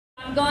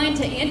I'm going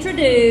to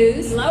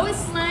introduce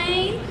Lois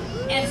Lane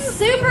and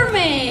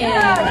Superman.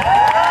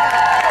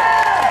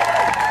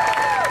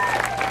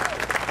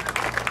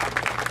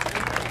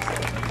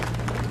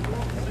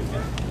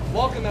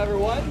 Welcome,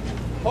 everyone.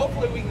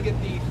 Hopefully we can get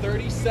the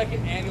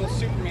 32nd annual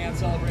Superman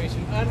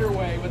celebration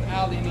underway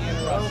without any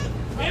interruption.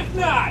 If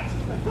not,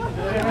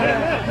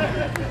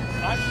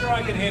 I'm sure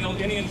I can handle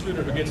any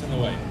intruder who gets in the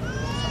way.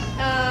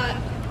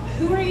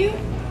 Who are you?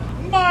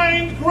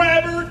 Mind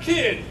grabber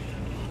kid.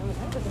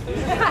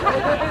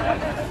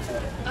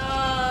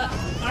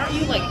 Aren't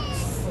you like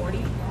 40?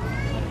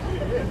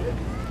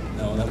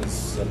 No, that was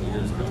 7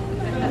 years ago.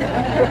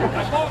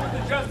 I fought with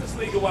the Justice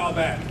League a while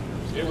back.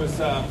 It was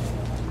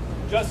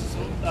Justice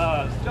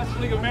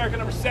League of America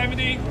number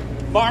 70,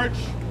 March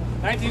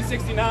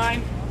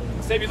 1969.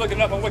 Save you looking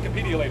it up on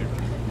Wikipedia later.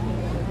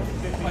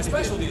 My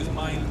specialty is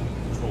mind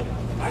control.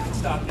 I can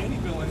stop any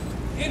villain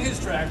in his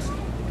tracks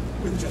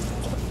with just a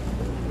thought.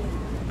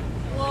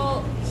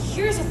 Well,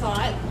 here's a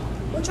thought.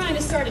 We're trying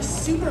to start a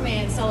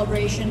Superman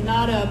celebration,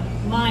 not a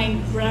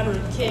mind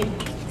grabber kid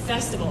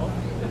festival.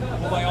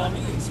 Well, by all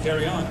means,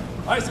 carry on.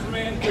 Hi,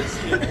 Superman. Good to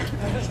see you.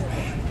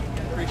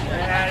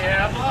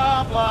 Yeah,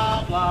 blah,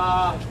 blah,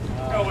 blah.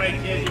 Go away,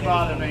 kid, you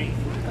bother me.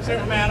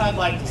 Superman, I'd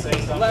like to say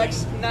something.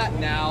 Lex, not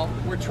now.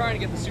 We're trying to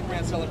get the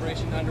Superman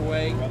celebration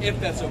underway, if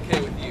that's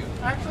okay with you.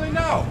 Actually,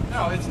 no.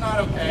 No, it's not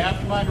okay.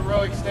 After my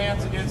heroic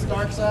stance against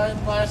Darkseid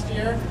last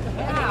year,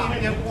 I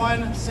didn't even get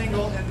one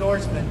single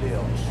endorsement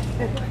deal.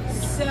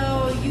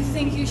 So you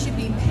think you should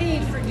be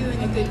paid for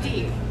doing a good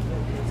deed?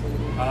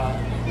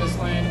 Miss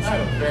Lane, I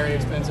have a very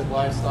expensive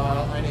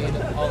lifestyle. I need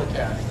all the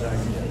cash that I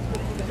can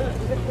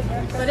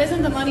get. But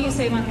isn't the money you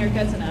save on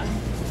haircuts enough?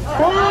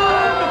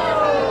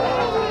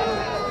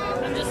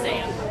 I'm just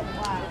saying.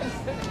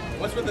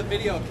 What's with the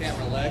video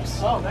camera,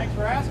 Lex? Oh, thanks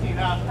for asking. You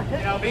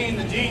know, being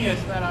the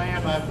genius that I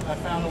am, I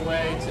found a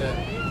way to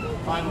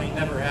finally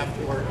never have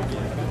to work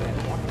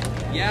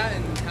again. Yeah,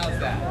 and how's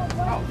that?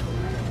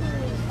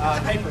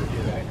 Pay-per-view.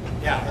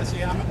 Yeah,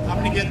 see, I'm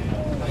gonna get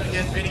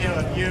video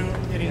of you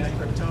getting the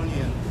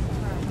Kryptonian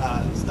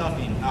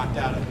stuffing knocked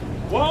out of you.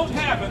 Won't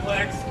happen,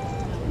 Lex.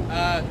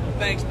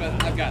 Thanks,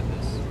 but I've got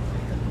this.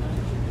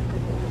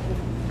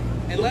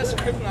 Unless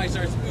kryptonite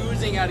starts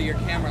oozing out of your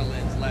camera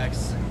lens,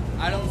 Lex,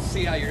 I don't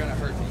see how you're gonna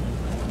hurt me.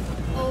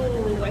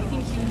 Oh, I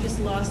think you just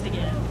lost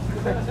again.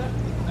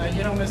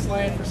 You know, Miss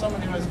Lane, for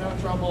someone who has no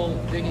trouble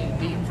digging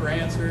deep for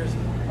answers,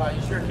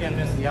 you sure can't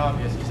miss the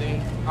obvious. You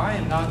see, I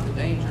am not the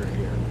danger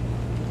here.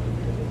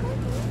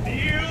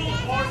 Kneel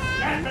or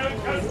scatter,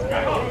 just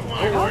get out of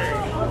my way.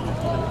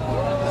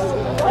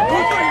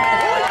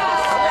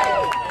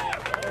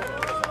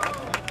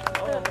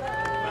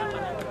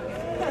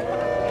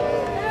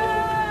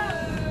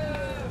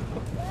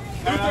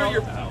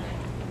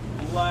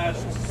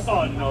 Last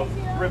son of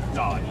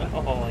Krypton,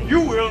 you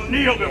will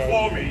kneel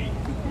before me.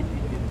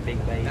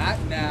 Not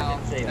now,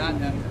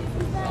 not ever.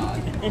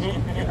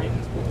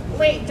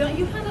 Wait, don't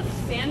you have a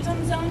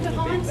phantom zone to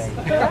haunt?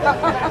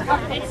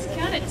 It's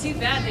kind of too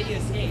bad that you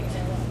escaped.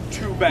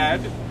 Too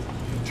bad.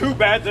 Too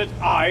bad that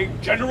I,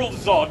 General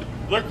Zod,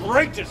 the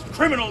greatest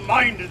criminal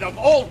mind of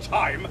all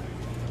time.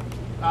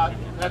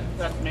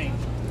 That's me.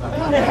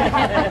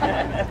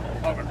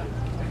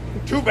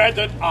 Too bad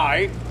that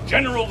I,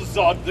 General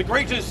Zod, the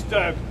greatest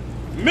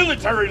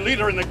military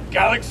leader in the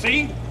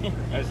galaxy,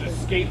 has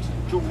escaped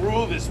to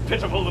rule this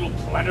pitiful little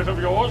planet of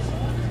yours.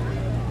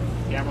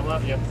 Camera,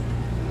 love you.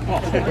 I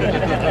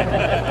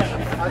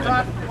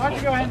thought, why don't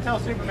you go ahead and tell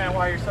Superman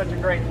why you're such a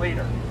great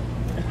leader?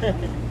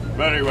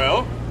 Very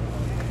well.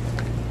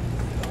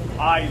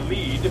 I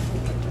lead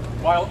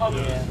while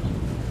others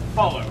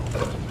follow.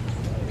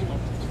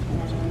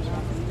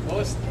 Well,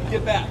 let's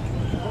get back.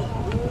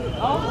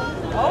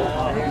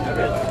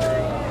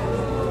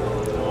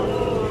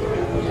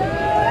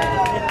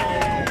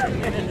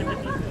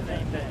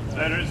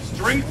 There is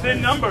strength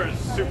in numbers,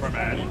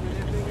 Superman.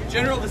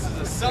 General, this is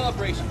a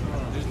celebration.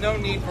 There's no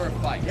need for a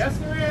fight. Yes,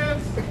 there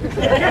is.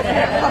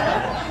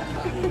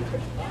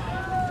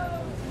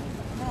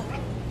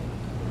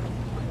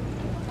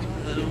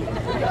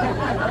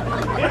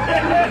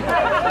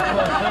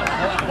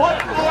 What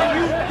are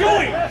you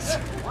doing?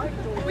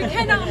 We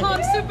cannot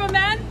harm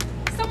Superman.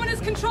 Someone is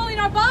controlling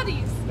our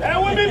bodies. That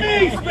would be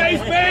me,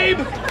 Space Babe!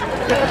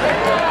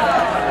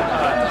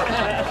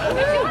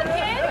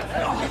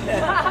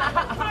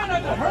 I'm trying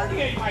not to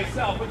herniate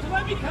myself, but you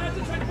let me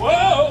concentrate.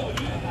 Whoa!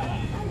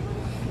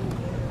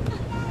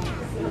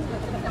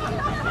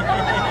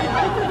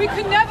 We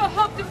could never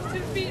hope to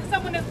defeat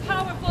someone as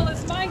powerful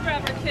as Mind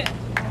Grabber Kid.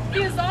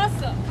 He is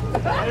awesome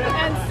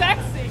and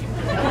sexy.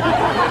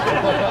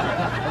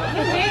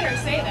 You made her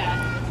say that.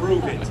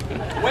 Prove it.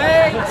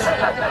 Wait!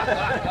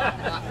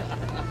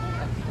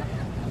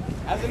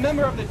 As a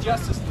member of the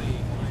Justice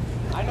League,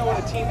 I know what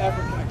a team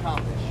effort can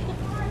accomplish.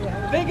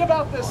 Think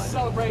about this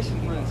celebration,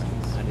 for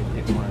instance. I didn't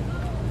pick one.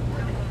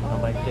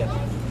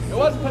 It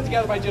wasn't put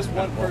together by just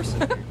one person,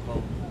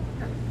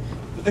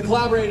 but the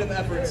collaborative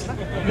efforts of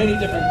many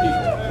different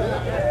people.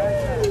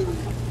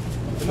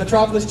 The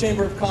Metropolis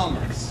Chamber of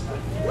Commerce,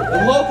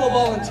 the local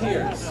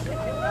volunteers,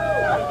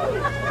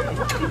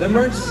 the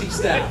emergency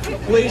staff,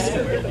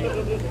 policemen,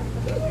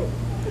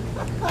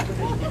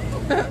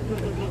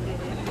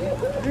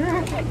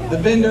 the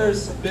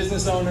vendors,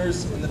 business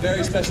owners, and the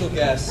very special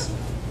guests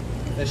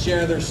that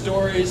share their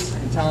stories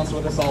and talents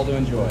with us all to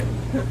enjoy.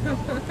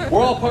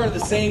 We're all part of the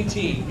same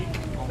team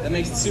that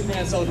makes the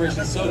Superman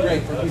celebration so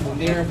great for people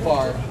near and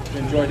far to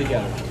enjoy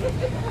together.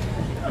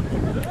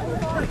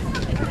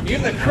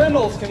 Even the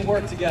criminals can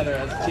work together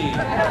as a team.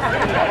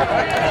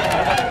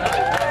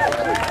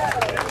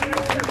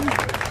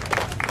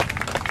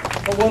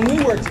 But when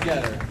we work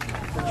together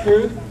for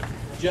truth,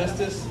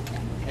 justice,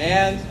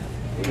 and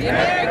The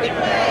American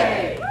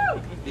way!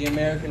 The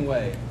American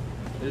way,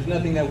 there's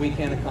nothing that we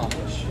can't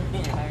accomplish.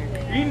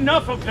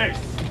 Enough of this!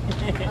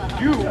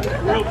 You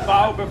will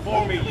bow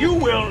before me. You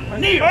will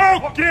kneel.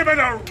 Oh, give it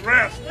a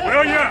rest,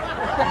 will ya?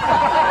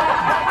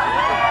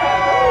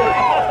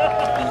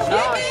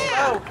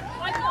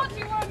 I thought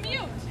you were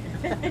mute.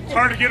 It's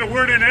hard to get a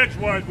word in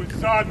edgewise with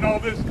sod and all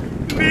this.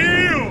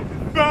 Kneel!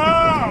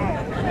 Bow!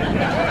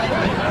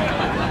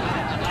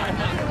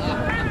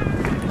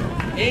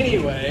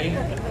 Anyway,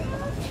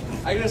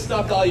 I could have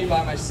stopped all you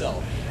by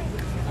myself.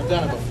 I've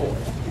done it before.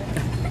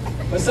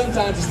 But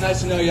sometimes it's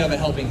nice to know you have a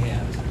helping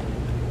hand.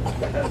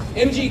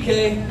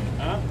 MGK,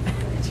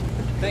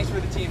 thanks for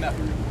the team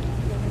effort.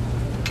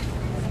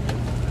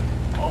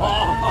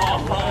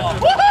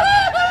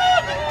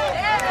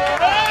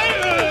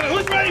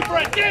 Who's ready for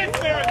a dance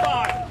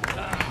marathon?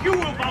 You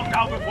will bow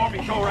down before me,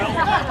 Jor-El.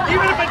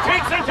 Even if it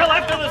takes until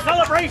after the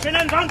celebration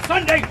ends on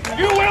Sunday,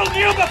 you will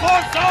kneel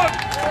before Zod!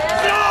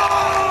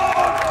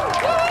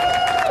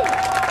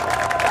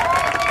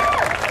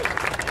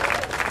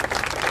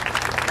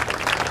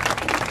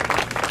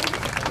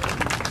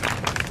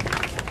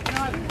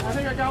 I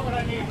think I got what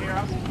I need here.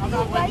 I'm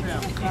not with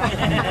them.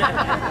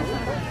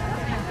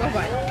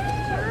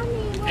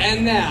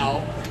 And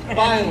now,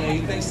 finally,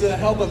 thanks to the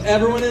help of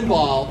everyone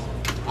involved,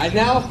 I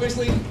now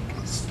officially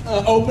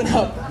open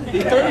up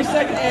the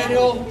 32nd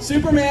annual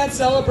Superman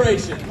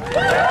celebration.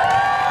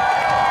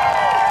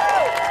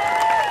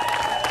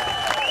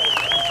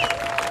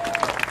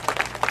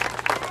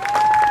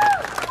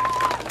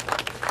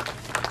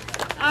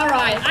 All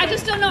right, I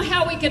just don't know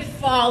how we could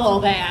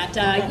follow that.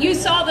 You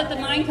saw that the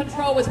mind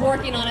control was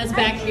working on us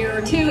back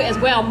here too as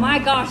well. My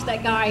gosh,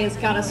 that guy has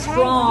got a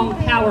strong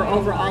power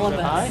over all of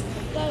us.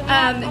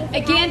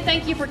 Again,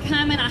 thank you for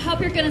coming. I hope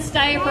you're going to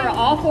stay for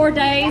all 4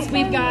 days.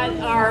 We've got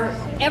our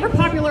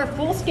ever-popular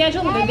full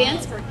schedule of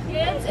events for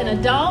kids and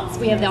adults.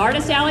 We have the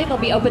Artist Alley. They'll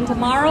be open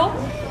tomorrow.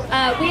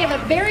 We have a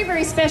very,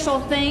 very special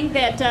thing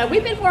that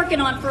we've been working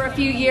on for a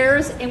few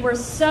years, and we're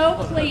so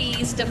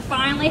pleased to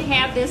finally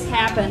have this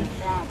happen.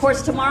 Of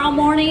course, tomorrow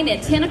morning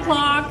at 10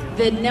 o'clock,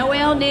 the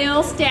Noel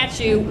Neal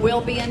statue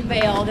will be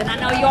unveiled, and I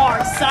know you are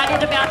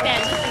excited about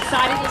that, just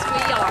excited as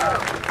we are.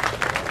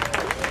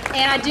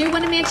 And I do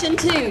want to mention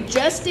too,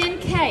 just in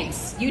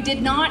case you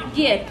did not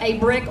get a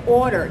brick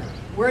ordered,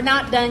 we're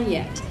not done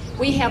yet.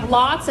 We have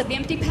lots of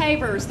empty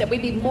papers that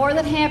we'd be more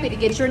than happy to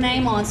get your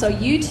name on, so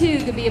you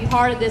too could be a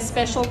part of this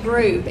special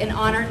group and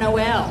honor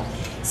Noel.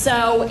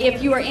 So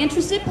if you are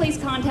interested, please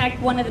contact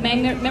one of the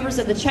members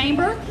of the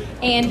chamber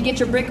and get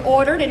your brick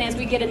ordered, and as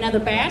we get another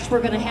batch,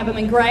 we're going to have them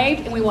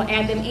engraved and we will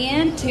add them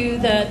in to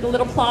the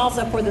little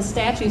plaza for the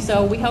statue.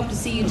 So we hope to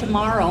see you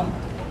tomorrow.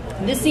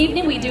 This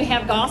evening we do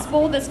have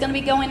gospel that's going to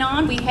be going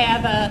on. We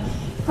have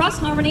Cross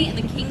Harmony and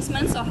the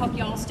Kingsmen, so I hope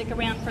you all stick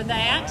around for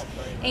that.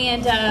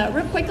 And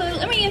real quickly,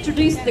 let me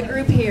introduce the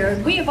group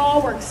here. We have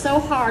all worked so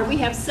hard. We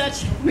have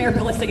such,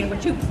 Maribel is singing,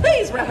 would you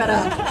please wrap it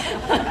up?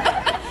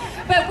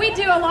 But we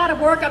do a lot of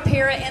work up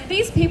here, and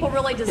these people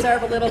really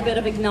deserve a little bit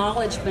of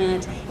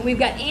acknowledgement. And we've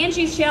got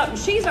Angie Shelton.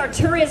 She's our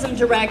tourism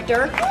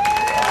director.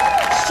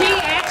 She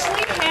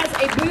actually has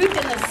a booth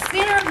in the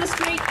center of the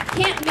street.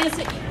 You can't miss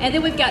it. And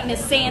then we've got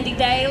Miss Sandy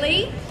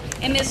Daly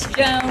and Miss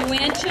Joan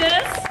Winches.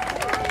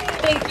 I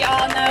think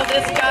y'all know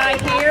this guy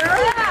here.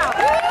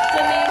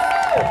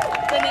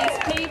 Denise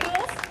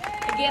Peebles.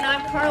 Again,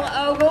 I'm Carla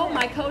Ogle,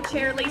 my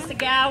co-chair Lisa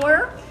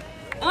Gower,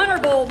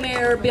 Honorable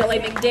Mayor Billy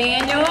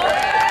McDaniel,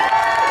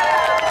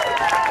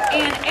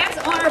 and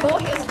ex-honorable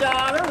his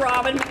daughter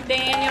Robin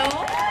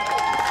McDaniel.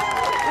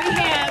 We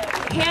have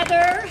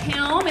Heather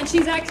Helm, and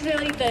she's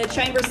actually the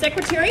chamber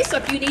secretary, so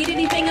if you need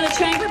anything in the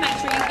chamber, make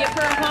sure you give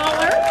her a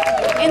holler.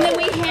 And then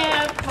we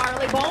have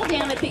Carly Ball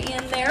down at the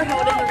end there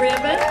holding the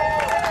ribbon.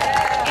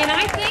 And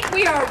I think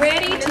we are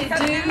ready to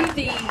do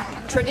the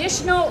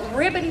traditional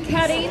ribbon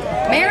cutting.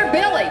 Mayor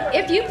Billy,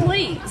 if you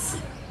please.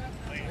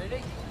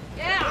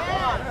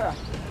 Yeah.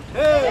 1, 2,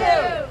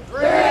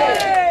 3.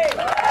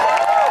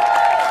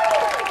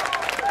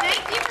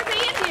 Thank you for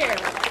being here.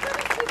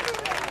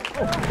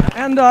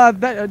 And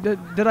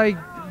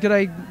did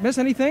I miss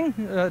anything?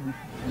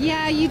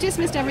 Yeah, you just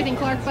missed everything,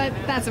 Clark, but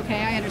that's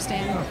okay. I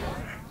understand.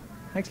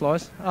 Thanks,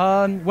 Lois.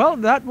 Well,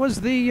 that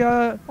was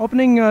the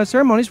opening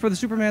ceremonies for the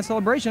Superman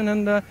celebration,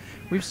 and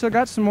we've still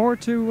got some more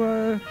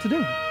to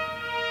do.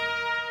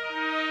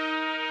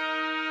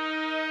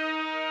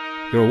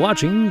 You're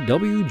watching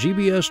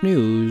WGBS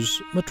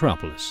News,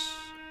 Metropolis.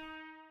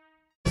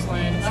 I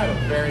have a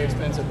very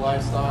expensive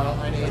lifestyle.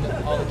 I need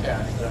all the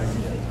cash that I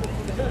can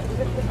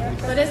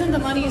get. But isn't the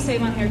money you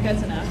save on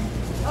haircuts enough?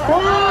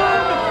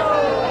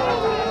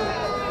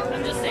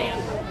 I'm just saying.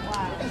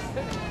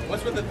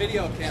 What's with the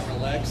video camera,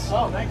 Lex?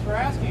 Oh, thanks for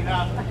asking. You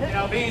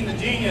know, being the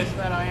genius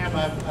that I am,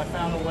 I've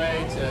found a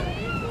way to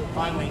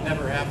finally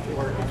never have to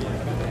work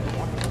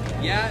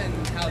again. Yeah,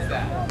 and how's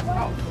that?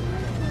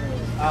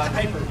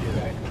 Pay-per-view.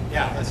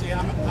 Yeah, let's see.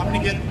 I'm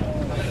gonna get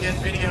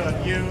video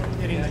of you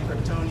getting the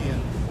Kryptonian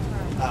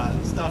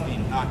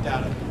stuffing knocked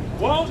out of you.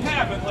 Won't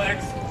happen,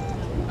 Lex.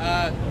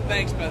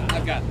 Thanks, but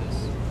I've got this.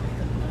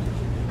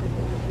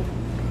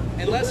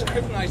 Unless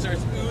kryptonite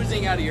starts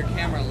oozing out of your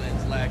camera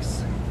lens,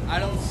 Lex, I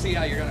don't see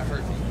how you're gonna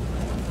hurt me.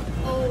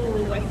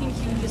 Oh, I think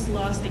you just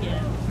lost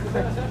again.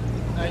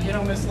 You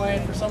know, Miss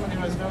Lane, for someone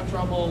who has no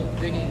trouble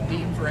digging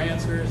deep for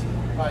answers,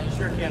 you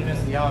sure can't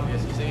miss the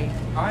obvious. You see,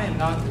 I am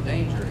not the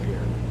danger here.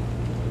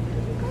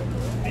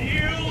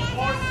 Kneel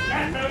or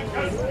stand out,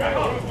 just get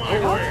out of my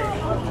way!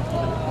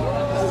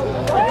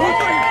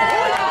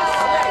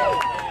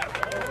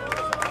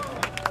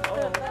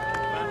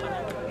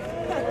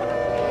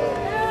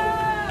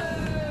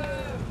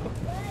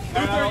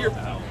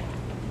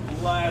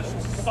 Last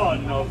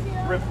son of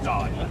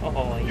Krypton,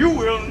 you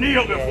will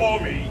kneel before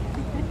me.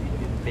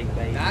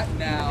 Not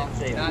now,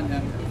 not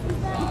ever.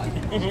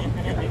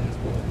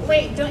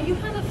 Wait, don't you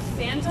have a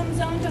phantom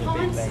zone to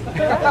haunt?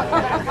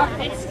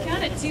 It's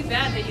kind of too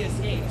bad that you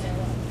escaped.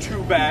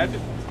 Too bad?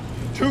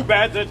 Too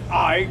bad that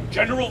I,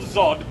 General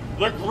Zod,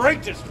 the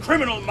greatest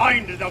criminal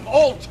mind of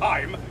all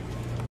time,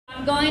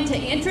 I'm going to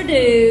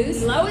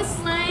introduce Lois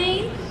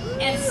Lane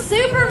and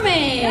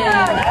Superman.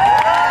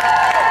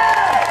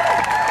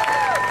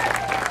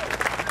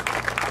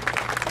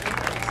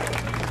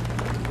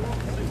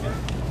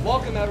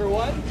 Welcome,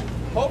 everyone.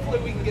 Hopefully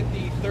we can get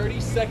the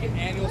 32nd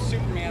annual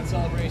Superman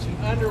celebration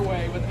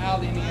underway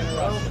without any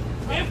interruption.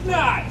 If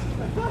not,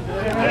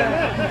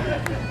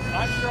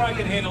 I'm sure I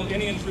can handle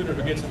any intruder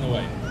who gets in the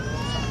way.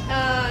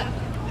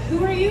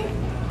 Who are you?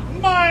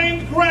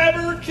 Mind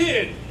Grabber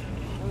Kid.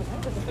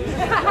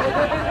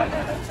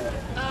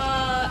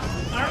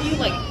 Aren't you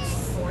like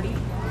 40?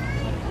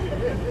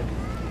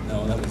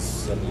 No, that was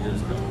 7 years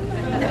ago.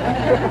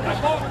 I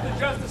fought with the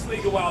Justice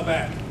League a while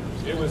back.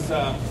 It was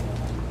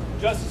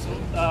Justice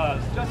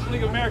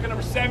League of America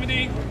number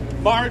 70,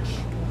 March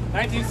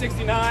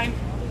 1969.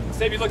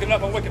 Save you looking it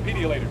up on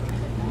Wikipedia later.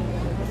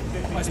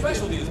 My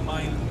specialty is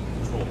mind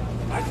control.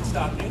 I can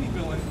stop any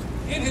villain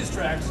in his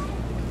tracks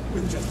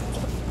with just a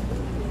touch.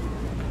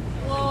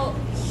 Well,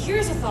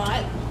 here's a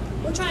thought.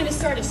 We're trying to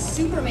start a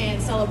Superman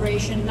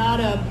celebration, not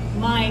a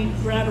Mind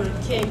Grabber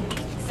Kid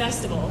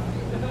festival.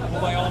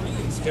 Well, by all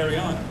means, carry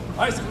on.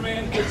 Hi,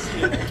 Superman. Good to see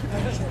you.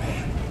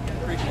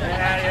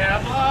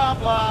 Yeah, blah,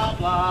 blah,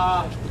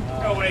 blah.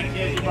 Go away,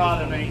 kid, you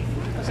bother me.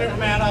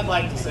 Superman, I'd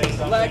like to say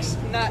something. Lex,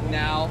 not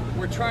now.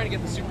 We're trying to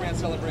get the Superman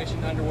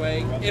celebration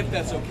underway, if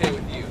that's okay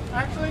with you.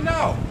 Actually,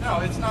 no.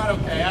 No, it's not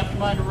okay. After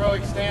my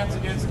heroic stance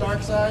against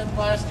Darkseid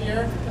last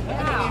year, I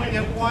didn't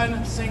even get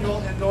one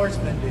single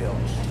endorsement deal.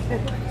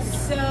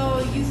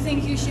 So you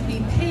think you should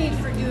be paid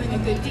for doing a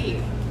good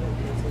deed?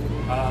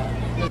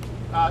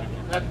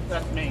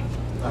 That's me.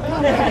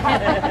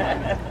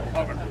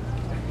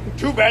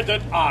 Too bad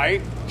that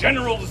I,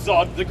 General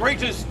Zod, the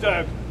greatest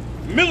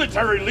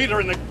military leader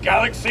in the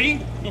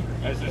galaxy,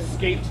 has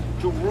escaped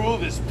to rule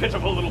this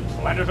pitiful little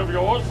planet of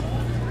yours.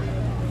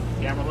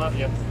 Camera, love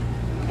you.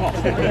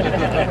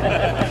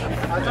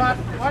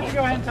 Why don't you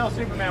go ahead and tell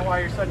Superman why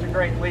you're such a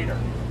great leader?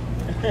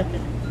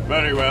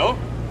 Very well.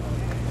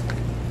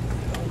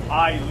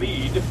 I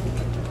lead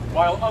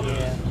while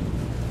others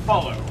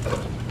follow.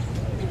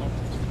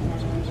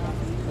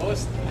 Well,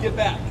 let's get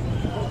back.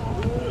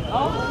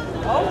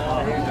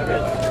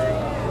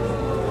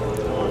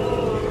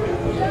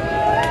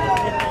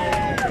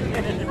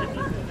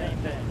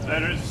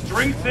 There is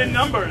strength in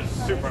numbers,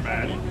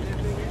 Superman.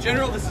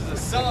 General, this is a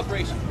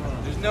celebration.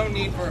 There's no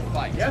need for a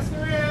fight. Yes,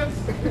 there is.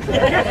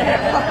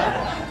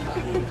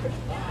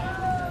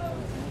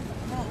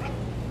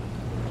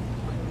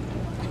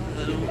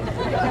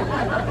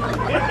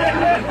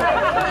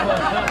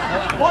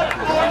 What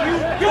are you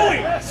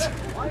doing?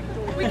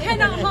 We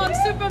cannot harm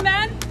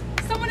Superman.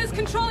 Someone is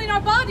controlling our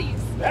bodies.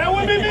 That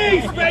would be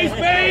me, Space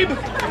Babe!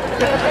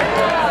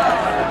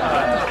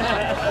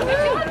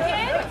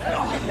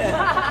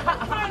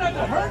 I'm trying not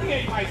to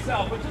herniate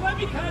myself, but you let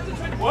me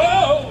concentrate.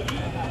 Whoa!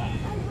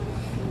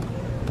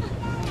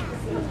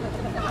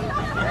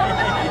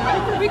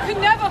 We could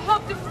never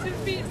hope to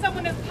defeat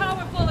someone as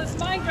powerful as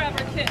Mind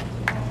Grabber Kid.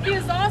 He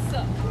is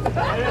awesome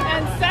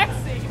and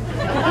sexy.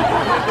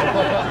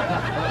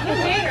 You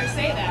made her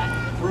say that.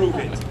 Prove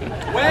it.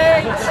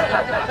 Wait!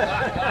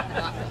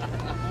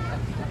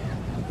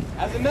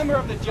 As a member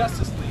of the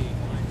Justice League,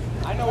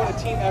 I know what a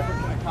team effort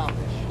can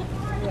accomplish.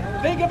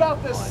 Think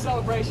about this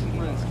celebration,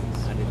 for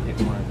instance. I didn't pick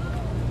one.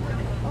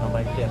 I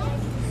like this.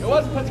 It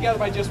wasn't put together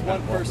by just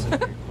one person.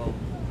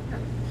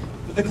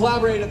 with the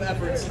collaborative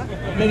efforts of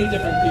many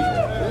different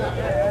people.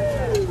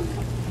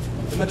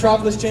 The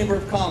Metropolis Chamber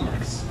of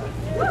Commerce,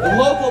 the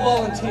local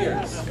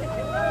volunteers,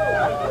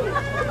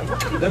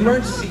 the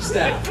emergency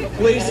staff,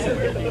 policemen,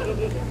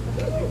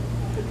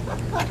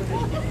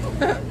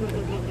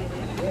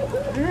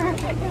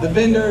 the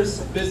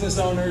vendors, business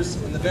owners,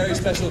 and the very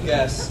special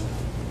guests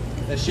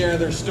that share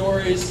their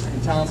stories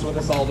and talents with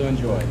us all to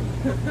enjoy.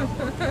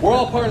 We're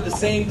all part of the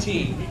same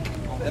team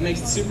that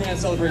makes the Superman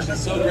celebration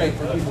so great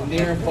for people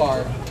near and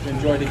far to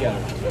enjoy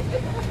together.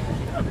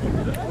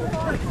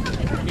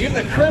 Even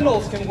the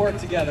criminals can work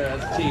together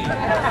as a team.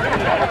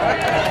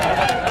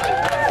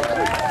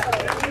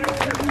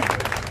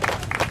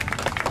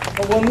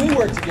 But when we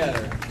work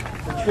together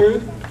for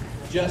truth,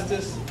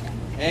 justice,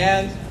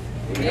 and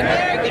the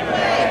American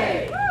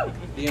way,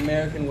 the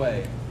American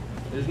way,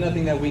 there's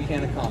nothing that we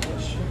can't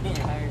accomplish.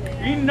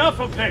 Enough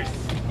of this!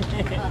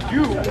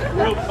 You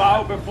will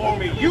bow before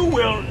me. You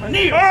will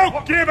kneel.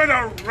 Oh, give it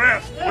a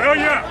rest, will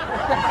ya?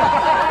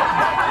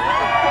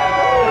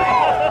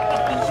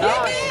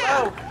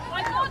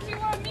 I thought you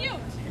were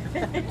mute.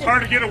 It's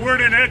hard to get a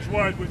word in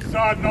edgewise with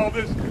sod and all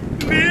this.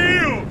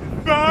 Kneel!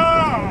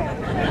 Bow!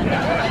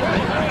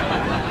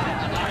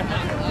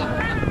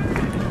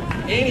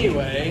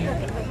 Anyway,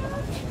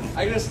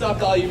 I could have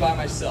stopped all you by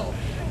myself.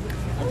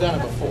 I've done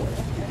it before.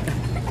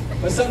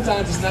 But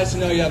sometimes it's nice to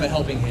know you have a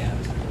helping hand.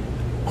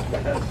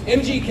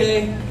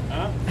 MGK,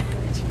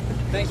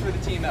 thanks for the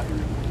team effort.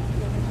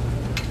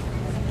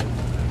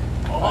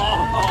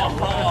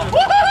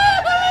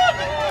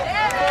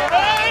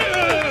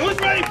 Who's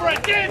ready for a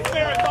dance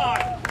marathon?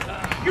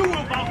 You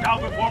will bow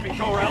down before me,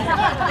 Jor-El.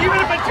 Even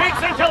if it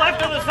takes until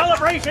after the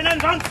celebration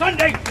ends on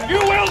Sunday, you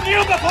will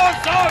kneel before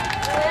Zod!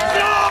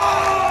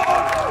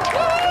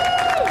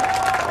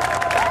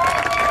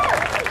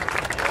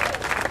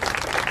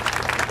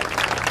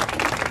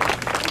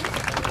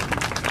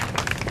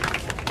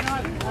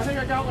 I think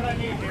I got what I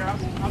need here.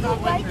 I'm not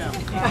with them.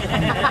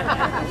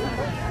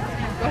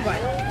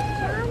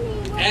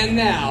 And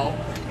now,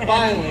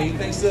 finally,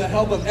 thanks to the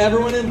help of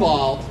everyone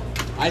involved,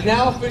 I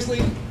now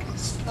officially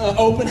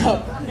open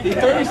up the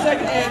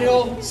 32nd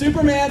annual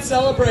Superman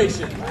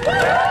celebration.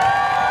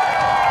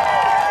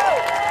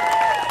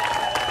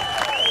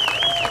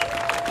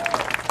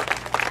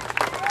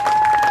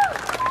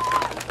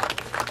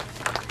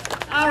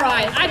 All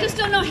right, I just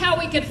don't know how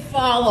we could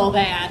follow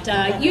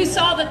that. You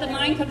saw that the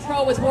mind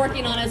control was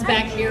working on us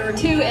back here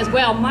too as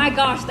well. My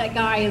gosh, that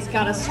guy has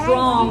got a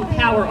strong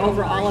power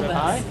over all of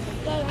us.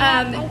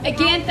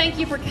 Again, thank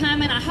you for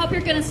coming. I hope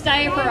you're going to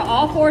stay for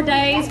all 4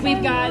 days.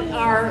 We've got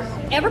our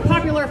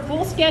ever-popular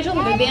full schedule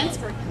of events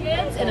for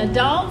kids and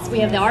adults. We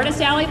have the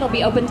Artist Alley. They'll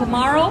be open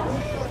tomorrow.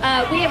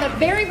 We have a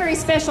very, very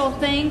special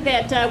thing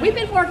that we've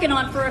been working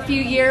on for a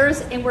few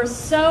years, and we're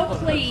so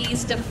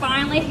pleased to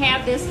finally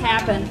have this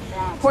happen.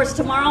 Of course,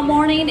 tomorrow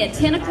morning at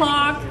 10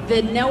 o'clock,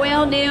 the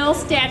Noel Neal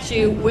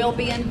statue will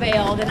be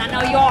unveiled, and I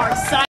know you are excited.